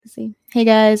See. Hey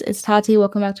guys, it's Tati.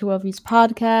 Welcome back to WR7DVIEWS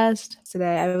podcast.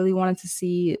 Today, I really wanted to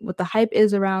see what the hype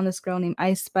is around this girl named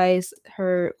Ice Spice.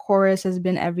 Her chorus has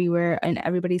been everywhere in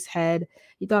everybody's head.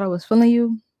 You thought I was feeling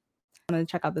you? I wanted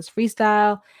to check out this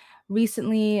freestyle.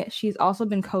 Recently, she's also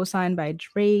been co-signed by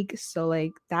Drake, so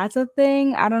like that's a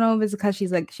thing. I don't know if it's because she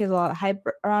has a lot of hype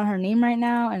around her name right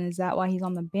now, and is that why he's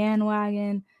on the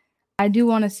bandwagon? I do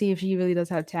want to see if she really does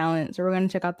have talent, so we're gonna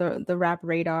check out the Rap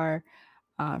Radar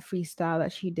freestyle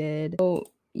that she did. So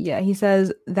yeah, he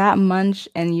says that munch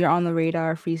and you're on the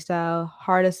radar freestyle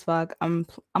hard as fuck. I'm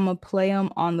gonna play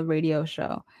him on the radio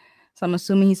show. So I'm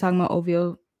assuming he's talking about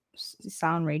OVO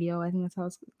Sound Radio. I think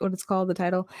that's what it's called, the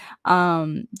title.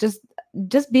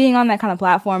 Just being on that kind of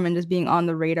platform and just being on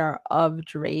the radar of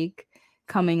Drake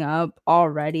coming up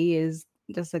already is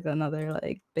just like another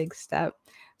like big step.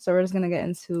 So we're just gonna get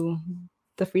into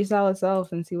the freestyle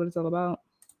itself and see what it's all about.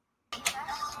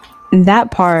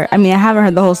 That part, I mean, I haven't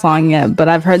heard the whole song yet, but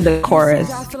I've heard the chorus.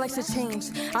 I feel like to change.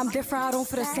 I'm different, I don't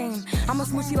feel the same. I'm a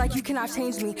smoochie like you cannot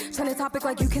change me. Turn the topic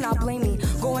like you cannot blame me.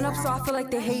 Going up so I feel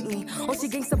like they hate me. Oh, she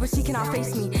gangsta, but she cannot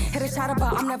face me. Hit a chatter,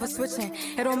 but I'm never switching.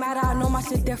 It don't matter, I know my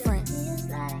shit different.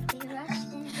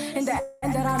 And that I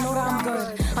know that I'm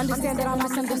good. Understand that I'm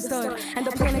misunderstood. And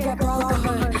the plan to get brought the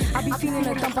hood. I be feeling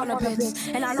a dump on a bitch.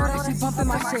 And I know that she bumping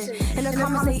my shit. In the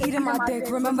comments they eating my dick.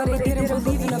 Remember they didn't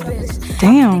believe in a bitch.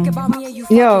 Damn.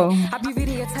 Yo.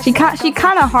 She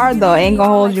kind of hard though. I ain't gonna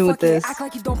hold you with this. Act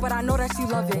like you don't, but I know that she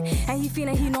love it. And he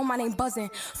feeling he know my name buzzing.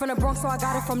 From the Bronx, so I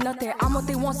got it from nothing. I'm what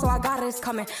they want, so I got it, it's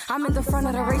coming. I'm in the front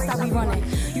of the race that we running.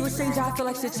 You a stranger, I feel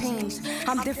like shit change.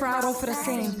 I'm different, I don't feel the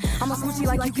same. I'm a smoochie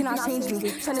like you cannot change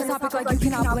me. Turn the topic like you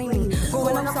cannot blame me.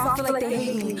 Going up so I feel like they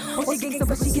hate me. Oh, she gangsta,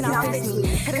 but she cannot face me.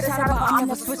 Hit a chatter, but I'm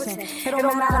never switching. It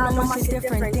don't matter, I know my shit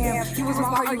different. Damn, you was my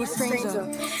heart, you a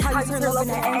stranger. How you turn love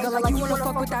into anger, like you wanna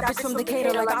fuck with that bitch from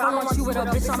Decatur. Like I don't want you with a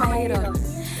bitch, I'm a hater.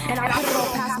 And I put it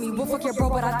all past me. We'll fuck your bro,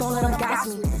 but I don't let them gas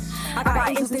me. I got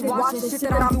angels, they watching shit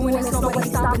that I'm doing, it's nobody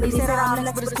stopping. They say that I'm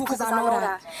next, but it's cool cause I know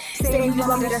that. Saying you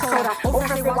love me, that's soda. Oh,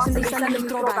 first they watching, they sending me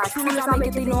throwbacks. Soon as I make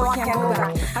it, they know I can't go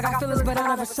back. I got feelings, but I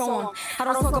never show them. I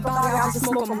don't talk about it, I just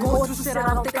smoke them. Going through shit,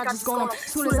 I don't think I just go them.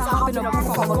 Soon as I hop in the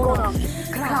booth, I'ma go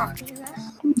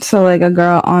them. So like a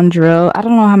girl on drill. I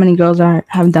don't know how many girls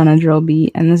have done a drill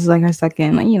beat, and this is like her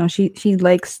second. Like, you know, she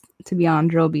likes to be on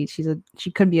drill beats.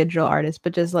 She could be a drill artist,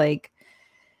 but just like,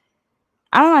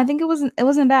 I don't know. I think it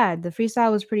wasn't bad. The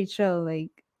freestyle was pretty chill.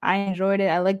 Like I enjoyed it.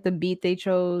 I like the beat they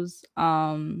chose.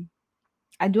 I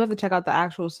do have to check out the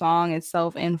actual song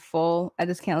itself in full. I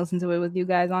just can't listen to it with you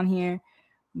guys on here.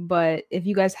 But if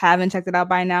you guys haven't checked it out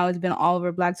by now, it's been all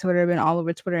over Black Twitter, been all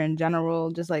over Twitter in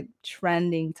general, just like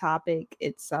trending topic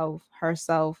itself,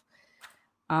 herself.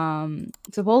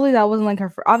 Supposedly that wasn't like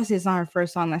obviously it's not her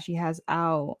first song that she has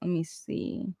out. Let me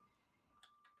see.